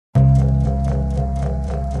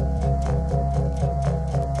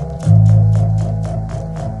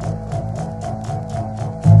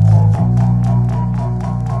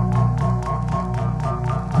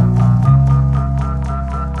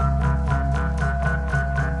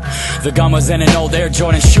The gun was in an old Air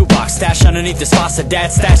Jordan shoebox, stashed underneath his faucet,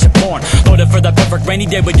 dad's stash of porn. Loaded for the perfect rainy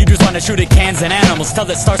day when you just wanna shoot at cans and animals till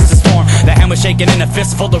it starts to storm. The hand was shaking in a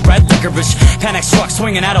fist full of red licorice. Panic struck,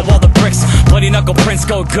 swinging out of all the bricks. Bloody knuckle prints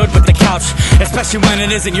go good with the couch, especially when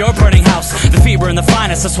it isn't your burning house. The fever in the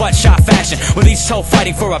finest of sweatshop fashion, with each toe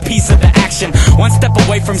fighting for a piece of the action. One step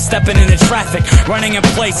away from stepping into traffic, running in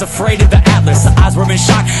place, afraid of the Atlas. The eyes were in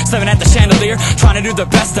shock, staring at the chandelier, trying to do their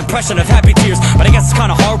best impression of happy tears. But I guess it's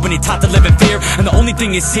kinda hard when you're taught to live in fear, and the only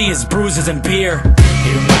thing you see is bruises and beer.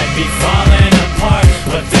 You might be falling apart,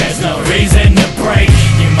 but there's no reason to break.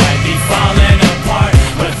 You might be falling apart,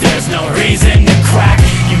 but there's no reason to crack.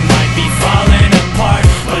 You might be falling apart,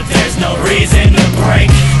 but there's no reason to break.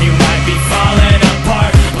 You might be falling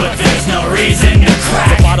apart, but there's no reason to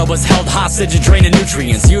crack. The bottle was held hostage and draining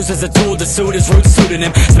nutrients, used as a tool to soothe his roots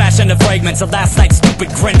pseudonym. Smashed into fragments of last night's stupid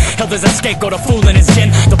grin, held as a scapegoat, a fool in his gin.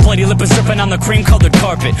 The bloody lip was dripping on the cream-colored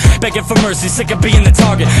carpet, begging for mercy, sick of being the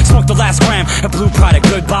target. Smoked the last gram, a blue pride, a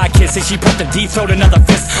goodbye kiss, as she put the deep throat another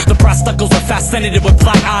fist. The prosticles were fascinated with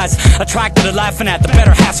black eyes, attracted to laughing at the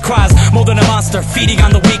better half's cries. Molding a monster, feeding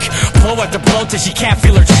on the weak, blow after blow till she can't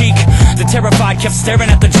feel her cheek. The terrified kept staring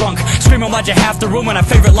at the drunk, screaming, why'd you have to ruin our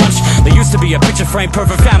favorite lunch? They used to be a picture frame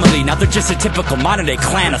perfect family, now they're just a typical modern day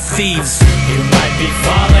clan of thieves. You might be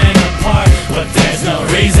falling apart, but there's no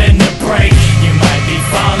reason to break. You might be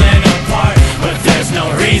falling apart, but there's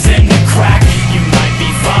no reason to crack. You might be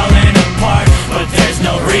falling apart, but there's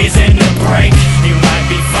no reason to break. You might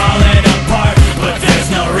be falling apart, but there's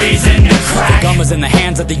no reason to crack. The gun was in the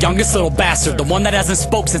hands of the youngest little bastard, the one that hasn't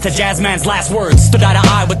spoke since the jazz man's last words. Stood eye to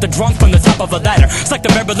eye with the drunk from the top of a ladder, stuck the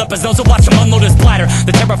very lip as those who watched him unload his bladder.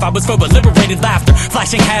 The terrified was filled with liberated laughter,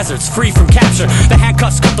 flashing hazards, free from capture. The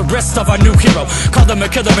handcuffs cut the wrists of our new hero, called him a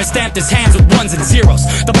killer and stamped his hands with ones and zeros.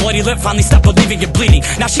 The bloody lip finally stopped believing and bleeding,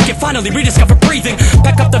 now she can finally rediscover breathing.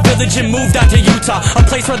 Pack up the village and moved down to Utah, a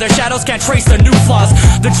place where their shadows can't trace their new flaws.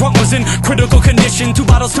 The drunk was in critical condition, 2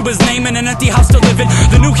 bottles to his name and an empty house to live in.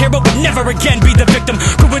 The new hero would never again be the victim,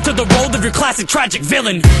 grew into the role of your classic tragic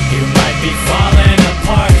villain. You might be falling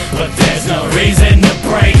apart, but there's no reason to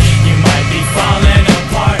break. You might be falling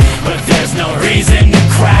apart, but there's no reason to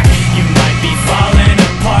crack. You might be falling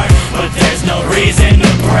apart, but there's no reason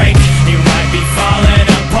to break. You might be falling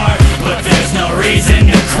apart, but there's no reason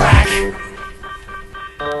to crack.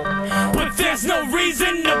 But there's no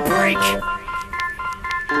reason to break.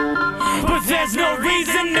 But there's no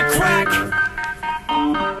reason to crack.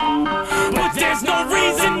 But there's no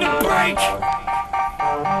reason to break.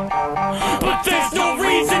 But there's no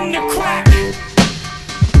reason